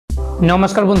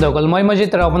নমস্কাৰ বন্ধুসকল মই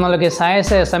মজিত আৰু আপোনালোকে চাই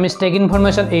আছে Assamese tech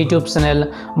information YouTube channel.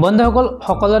 বন্ধুসকল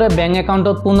সকলোৰে বেংক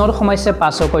একাউণ্টত পুনৰ সোমাইছে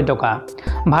 500 টকা।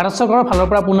 ভাৰত চৰকাৰৰ ফালৰ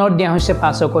পৰা পুনৰ দিয়া হৈছে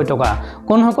 500 টকা।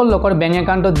 কোনসকল লোকৰ বেংক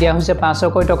একাউণ্টত দিয়া হৈছে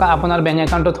 500 টকা, আপোনাৰ বেংক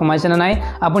একাউণ্টত সোমাইছে নে নাই,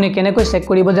 আপুনি কেনেকৈ চেক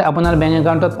কৰিব যে আপোনাৰ বেংক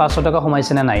একাউণ্টত 500 টকা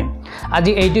সোমাইছে নে নাই।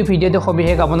 আজি এইটো ভিডিঅ'টো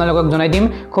সবিশেষ আপোনালোকক জনাই দিম।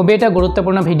 খুবেই এটা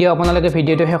গুৰুত্বপূৰ্ণ ভিডিঅ', আপোনালোকে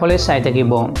ভিডিঅ'টো শেষলৈ চাই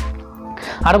থাকিব।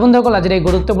 আৰু বন্ধুসকল আজিৰ এই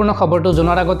গুৰুত্বপূৰ্ণ খবৰটো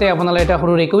জনাৰ আগতে আপোনালোকৰ এটা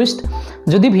সৰু ৰিকুৱেষ্ট,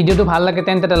 যদি ভিডিঅ'টো ভাল লাগে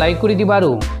তেন্তে এটা লাইক কৰি দিবা আৰু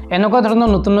এনেকুৱা ধৰণৰ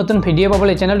নতুন নতুন ভিডিঅ'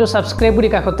 পাবলৈ চেনেলটো সাবস্ক্ৰাইব কৰি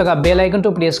কাষত থকা বেল আইকনটো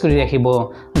প্ৰেছ কৰি ৰাখিব,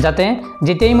 যাতে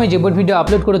যেতিয়াই মই যিবোৰ ভিডিঅ'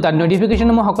 আপলোড কৰোঁ তাৰ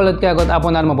নটিফিকেশ্যনসমূহ সকলোতকৈ আগত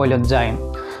আপোনাৰ মোবাইলত যায়।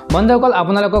 বন্ধুসকল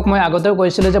আপোনালোকক মই আগতেও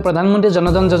কৈছিলোঁ যে প্ৰধানমন্ত্ৰী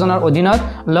জনধন যোজনাৰ অধীনত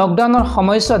লকডাউনৰ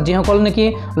সময়ছোৱাত যিসকল নেকি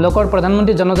লোকৰ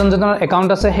প্ৰধানমন্ত্ৰী জনধন যোজনাৰ একাউণ্ট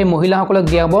আছে সেই মহিলাসকলক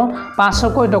দিয়া হ'ব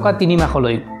 500 টকা 3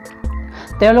 মাহলৈ।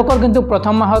 তেওঁলোকৰ কিন্তু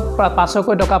প্ৰথম মাহত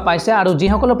 500 টকা পাইছে আৰু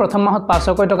যিসকলে প্ৰথম মাহত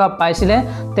 500 টকা পাইছিলে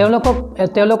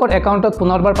তেওঁলোকৰ একাউণ্টত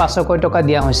পুনৰবাৰ 500 টকা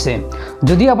দিয়া হৈছে।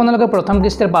 যদি আপোনালোকে প্ৰথম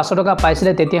কিস্তিৰ 500 টকা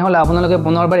পাইছিলে তেতিয়াহ'লে আপোনালোকে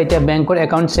পুনৰবাৰ এতিয়া বেংকৰ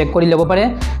একাউণ্ট চেক কৰি ল'ব পাৰে।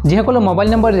 যিসকলে মোবাইল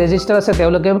নম্বৰ ৰেজিষ্টাৰ আছে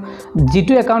তেওঁলোকে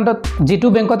যিটো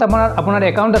বেংকত আপোনাৰ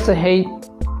একাউণ্ট আছে সেই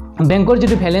বেংকৰ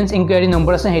যিটো বেলেন্স ইনকুৱাৰী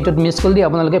নম্বৰ আছে সেইটোত মিছ কল দি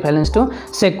আপোনালোকে বেলেন্সটো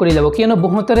চেক কৰি ল'ব, কিয়নো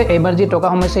বহুতৰে এইবাৰ যি টকা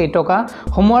সোমাইছে এই টকা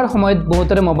সোমোৱাৰ সময়ত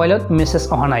বহুতৰে মোবাইলত মেছেজ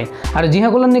অহা নাই। আৰু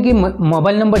যিসকলৰ নেকি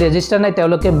মোবাইল নম্বৰ ৰেজিষ্টাৰ নাই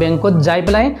তেওঁলোকে বেংকত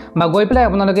গৈ পেলাই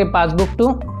আপোনালোকে পাছবুকটো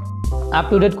আপ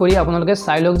টু ডেট কৰি আপোনালোকে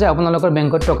চাই লওক যে আপোনালোকৰ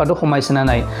বেংকত টকাটো সোমাইছে না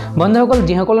নাই। বন্ধুসকল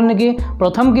যিসকলৰ নেকি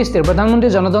প্ৰথম কিস্তিৰ প্ৰধানমন্ত্ৰী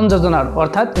জনধন যোজনাৰ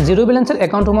অৰ্থাৎ জিৰ' বেলেন্সৰ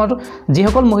একাউণ্টসমূহত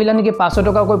যিসকল মহিলা নেকি 500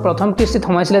 টকাকৈ প্ৰথম কিস্তিত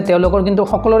সোমাইছিলে তেওঁলোকৰ কিন্তু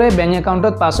সকলোৰে বেংক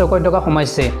একাউণ্টত 500 টকা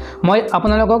সোমাইছে। মই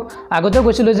আপোনালোকক আগতে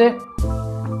কৈছিলোঁ যে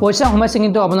পইচা সোমাইছে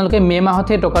কিন্তু আপোনালোকে মে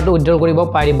মাহতহে টকাটো উইথড্ৰ কৰিব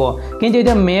পাৰিব, কিন্তু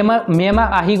এতিয়া মে মাহ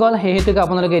আহি গ'ল, সেই হেতুকে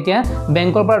আপোনালোকে এতিয়া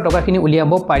বেংকৰ পৰা টকাখিনি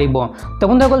উলিয়াব পাৰিব। তো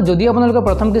বন্ধুসকল যদি আপোনালোকে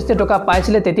প্ৰথম কিস্তিৰ টকা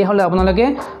পাইছিলে তেতিয়াহ'লে আপোনালোকে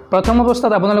প্ৰথম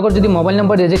অৱস্থাত আপোনালোকৰ যদি মোবাইল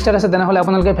নম্বৰ ৰেজিষ্টাৰ আছে তেনেহ'লে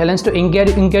আপোনালোকে বেলেন্সটো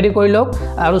ইনকুৱাৰী কৰি লওক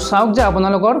আৰু চাওক যে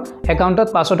আপোনালোকৰ একাউণ্টত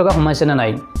 500 টকা সোমাইছে নে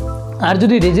নাই। আৰু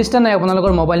যদি ৰেজিষ্টাৰ নাই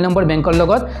আপোনালোকৰ মোবাইল নম্বৰ বেংকৰ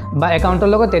লগত বা একাউণ্টৰ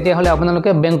লগত তেতিয়াহ'লে আপোনালোকে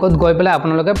বেংকত গৈ পেলাই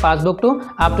আপোনালোকে পাছবুকটো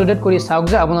আপ টু ডেট কৰি চাওক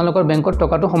যে আপোনালোকৰ বেংকত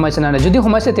টকাটো সোমাইছে নে নাই। যদি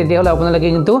সোমাইছে তেতিয়াহ'লে আপোনালোকে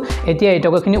কিন্তু এতিয়া এই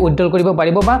টকাখিনি উইথড্ৰ কৰিব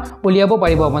পাৰিব বা উলিয়াব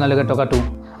পাৰিব আপোনালোকে টকাটো।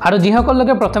 আৰু যিসকল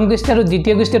লোকে প্ৰথম কিস্তি আৰু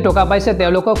দ্বিতীয় কিস্তিৰ টকা পাইছে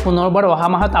তেওঁলোকক পুনৰবাৰ অহা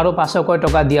মাহত আৰু 500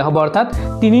 টকা দিয়া হ'ব, অৰ্থাৎ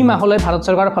 3 মাহলৈ ভাৰত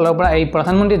চৰকাৰৰ ফালৰ পৰা এই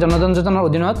প্ৰধানমন্ত্ৰী জনধন যোজনাৰ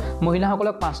অধীনত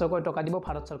মহিলাসকলক 500 টকা দিব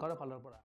ভাৰত চৰকাৰৰ ফালৰ পৰা।